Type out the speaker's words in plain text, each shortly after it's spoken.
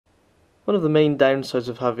One of the main downsides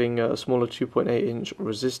of having a smaller 2.8-inch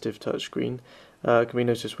resistive touchscreen can be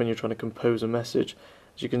noticed when you're trying to compose a message.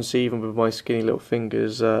 As you can see, even with my skinny little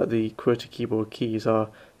fingers, the QWERTY keyboard keys are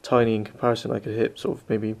tiny in comparison. I could hit sort of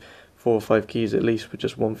maybe 4 or 5 keys at least with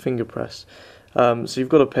just one finger press. So you've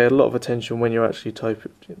got to pay a lot of attention when you're actually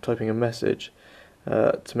typing a message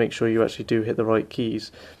to make sure you actually do hit the right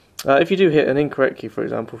keys. If you do hit an incorrect key, for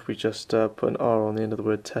example, if we just put an R on the end of the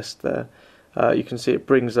word test there, you can see it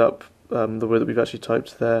brings up the word that we've actually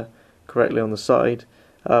typed there correctly on the side,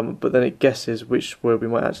 but then it guesses which word we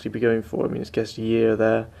might actually be going for. I mean, it's guessed year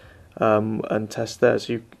there and test there.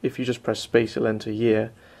 So if you just press space, it'll enter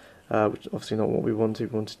year, which is obviously not what we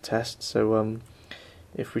wanted. We wanted test. So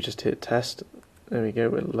if we just hit test, there we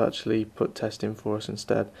go, it'll actually put test in for us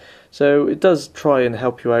instead. So it does try and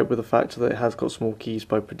help you out with the fact that it has got small keys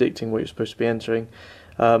by predicting what you're supposed to be entering.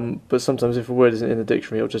 But sometimes if a word isn't in the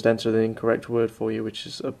dictionary, it'll just enter the incorrect word for you, which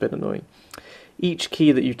is a bit annoying. Each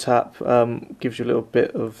key that you tap gives you a little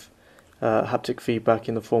bit of haptic feedback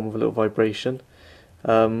in the form of a little vibration.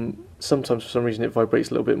 Sometimes for some reason it vibrates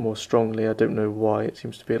a little bit more strongly. I don't know why. It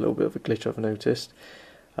seems to be a little bit of a glitch I've noticed.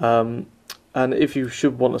 And if you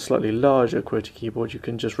should want a slightly larger QWERTY keyboard, you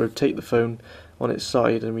can just rotate the phone on its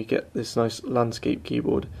side and we get this nice landscape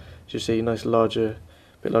keyboard. As you see, nice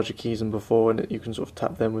bit larger keys than before, and you can sort of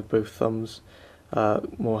tap them with both thumbs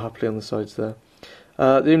more happily on the sides there.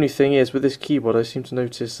 The only thing is, with this keyboard, I seem to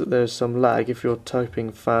notice that there's some lag. If you're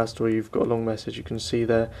typing fast or you've got a long message, you can see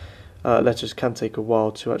there letters can take a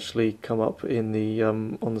while to actually come up in the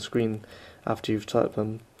on the screen after you've typed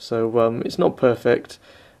them. So it's not perfect,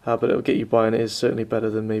 but it'll get you by, and it is certainly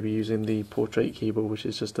better than maybe using the portrait keyboard, which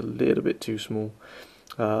is just a little bit too small,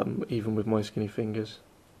 even with my skinny fingers.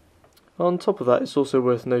 On top of that, it's also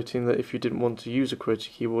worth noting that if you didn't want to use a QWERTY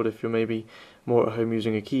keyboard, if you're maybe more at home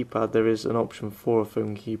using a keypad, there is an option for a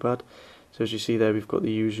phone keypad. So as you see there, we've got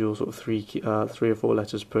the usual sort of 3 or 4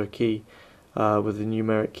 letters per key with the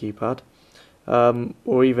numeric keypad.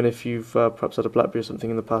 Or even if you've perhaps had a BlackBerry or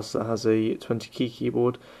something in the past that has a 20-key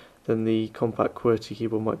keyboard, then the compact QWERTY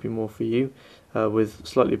keyboard might be more for you, with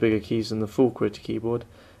slightly bigger keys than the full QWERTY keyboard,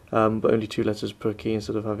 but only 2 letters per key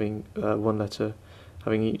instead of having 1 letter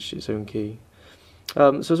having each its own key.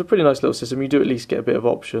 So it's a pretty nice little system. You do at least get a bit of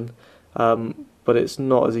option, but it's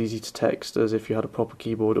not as easy to text as if you had a proper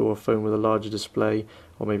keyboard or a phone with a larger display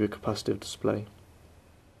or maybe a capacitive display.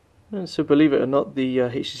 And so believe it or not, the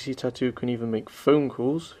HTC Tattoo can even make phone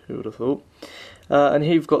calls. Who would have thought? And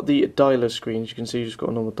here you've got the dialer screen. As you can see, you've just got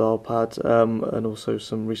a normal dial pad and also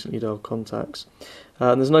some recently dialed contacts.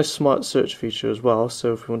 And there's a nice smart search feature as well.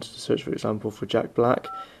 So if we wanted to search, for example, for Jack Black,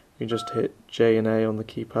 you can just hit J and A on the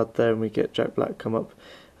keypad there and we get Jack Black come up.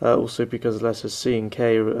 Also, because the letters C and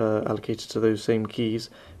K are allocated to those same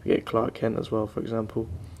keys, we get Clark Kent as well, for example.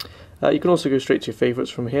 You can also go straight to your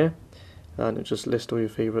favourites from here, and it just lists all your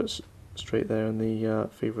favourites straight there in the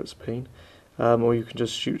favourites pane. Or you can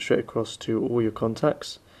just shoot straight across to all your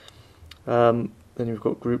contacts. Then you've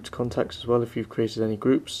got grouped contacts as well if you've created any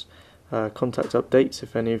groups. Contact updates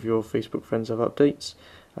if any of your Facebook friends have updates,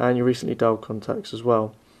 and your recently dialed contacts as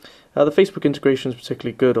well. The Facebook integration is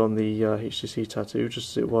particularly good on the HTC Tattoo,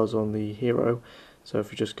 just as it was on the Hero. So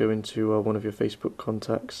if you just go into one of your Facebook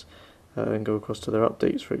contacts and go across to their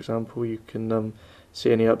updates, for example, you can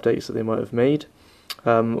see any updates that they might have made.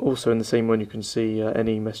 Also in the same one you can see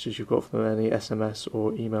any messages you've got from them, any SMS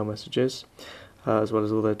or email messages, as well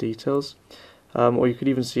as all their details. Or you could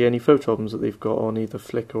even see any photo albums that they've got on either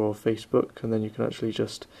Flickr or Facebook, and then you can actually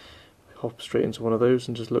just hop straight into one of those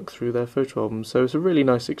and just look through their photo albums. So it's a really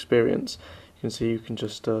nice experience. You can see you can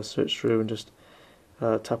just search through and just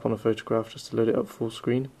tap on a photograph just to load it up full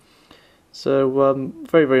screen. So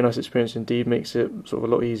very, very nice experience indeed. Makes it sort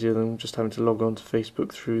of a lot easier than just having to log on to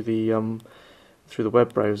Facebook through the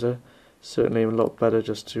web browser. Certainly a lot better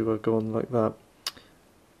just to go on like that.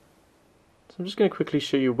 So I'm just going to quickly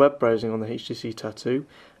show you web browsing on the HTC Tattoo.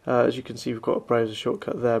 As you can see, we've got a browser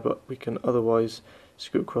shortcut there, but we can otherwise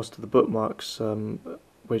scoot across to the bookmarks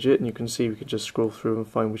widget, and you can see we can just scroll through and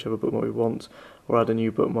find whichever bookmark we want, or add a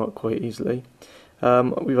new bookmark quite easily.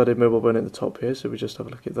 We've added mobile button at the top here, so we just have a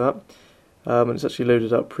look at that. And it's actually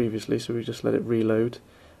loaded up previously, so we just let it reload.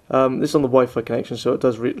 This is on the Wi-Fi connection, so it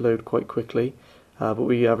does reload quite quickly, but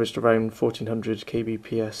we averaged around 1400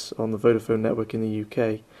 kbps on the Vodafone network in the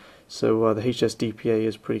UK, so the HSDPA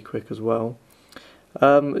is pretty quick as well.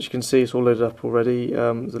 As you can see, it's all loaded up already.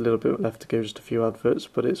 There's a little bit left to go, just a few adverts,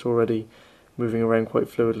 but it's already moving around quite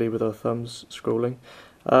fluidly with our thumbs scrolling.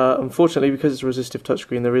 Unfortunately, because it's a resistive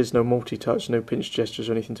touchscreen, there is no multi-touch, no pinch gestures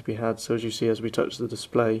or anything to be had. So as you see, as we touch the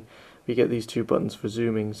display, we get these 2 buttons for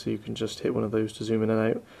zooming, so you can just hit one of those to zoom in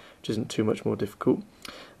and out. which isn't too much more difficult.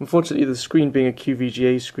 Unfortunately, the screen being a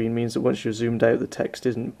QVGA screen means that once you're zoomed out, the text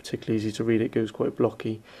isn't particularly easy to read. It goes quite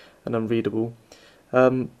blocky and unreadable.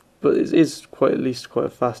 But it is at least quite a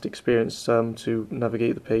fast experience to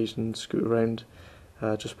navigate the page and scoot around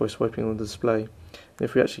just by swiping on the display. And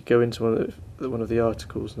if we actually go into one of the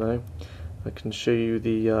articles now, I can show you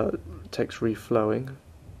the text reflowing.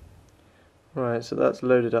 Right, so that's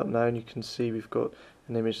loaded up now, and you can see we've got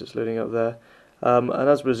an image that's loading up there. And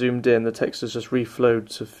as we're zoomed in, the text has just reflowed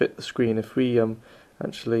to fit the screen. If we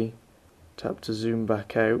actually tap to zoom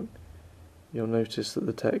back out, you'll notice that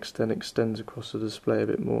the text then extends across the display a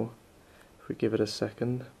bit more. If we give it a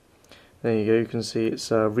second, there you go, you can see it's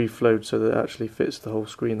reflowed so that it actually fits the whole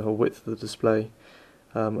screen, the whole width of the display.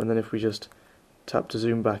 And then if we just tap to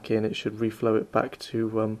zoom back in, it should reflow it back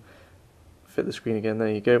to fit the screen again. There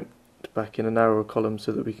you go, back in a narrower column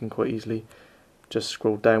so that we can quite easily just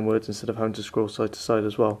scroll downwards instead of having to scroll side to side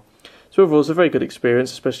as well. So overall, it's a very good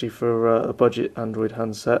experience, especially for a budget Android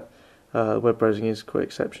handset. Web browsing is quite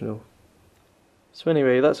exceptional. So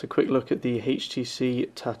anyway, that's a quick look at the HTC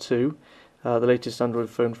Tattoo, the latest Android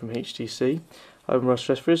phone from HTC. I'm Russ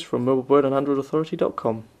Jeffries from mobileboard on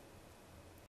AndroidAuthority.com.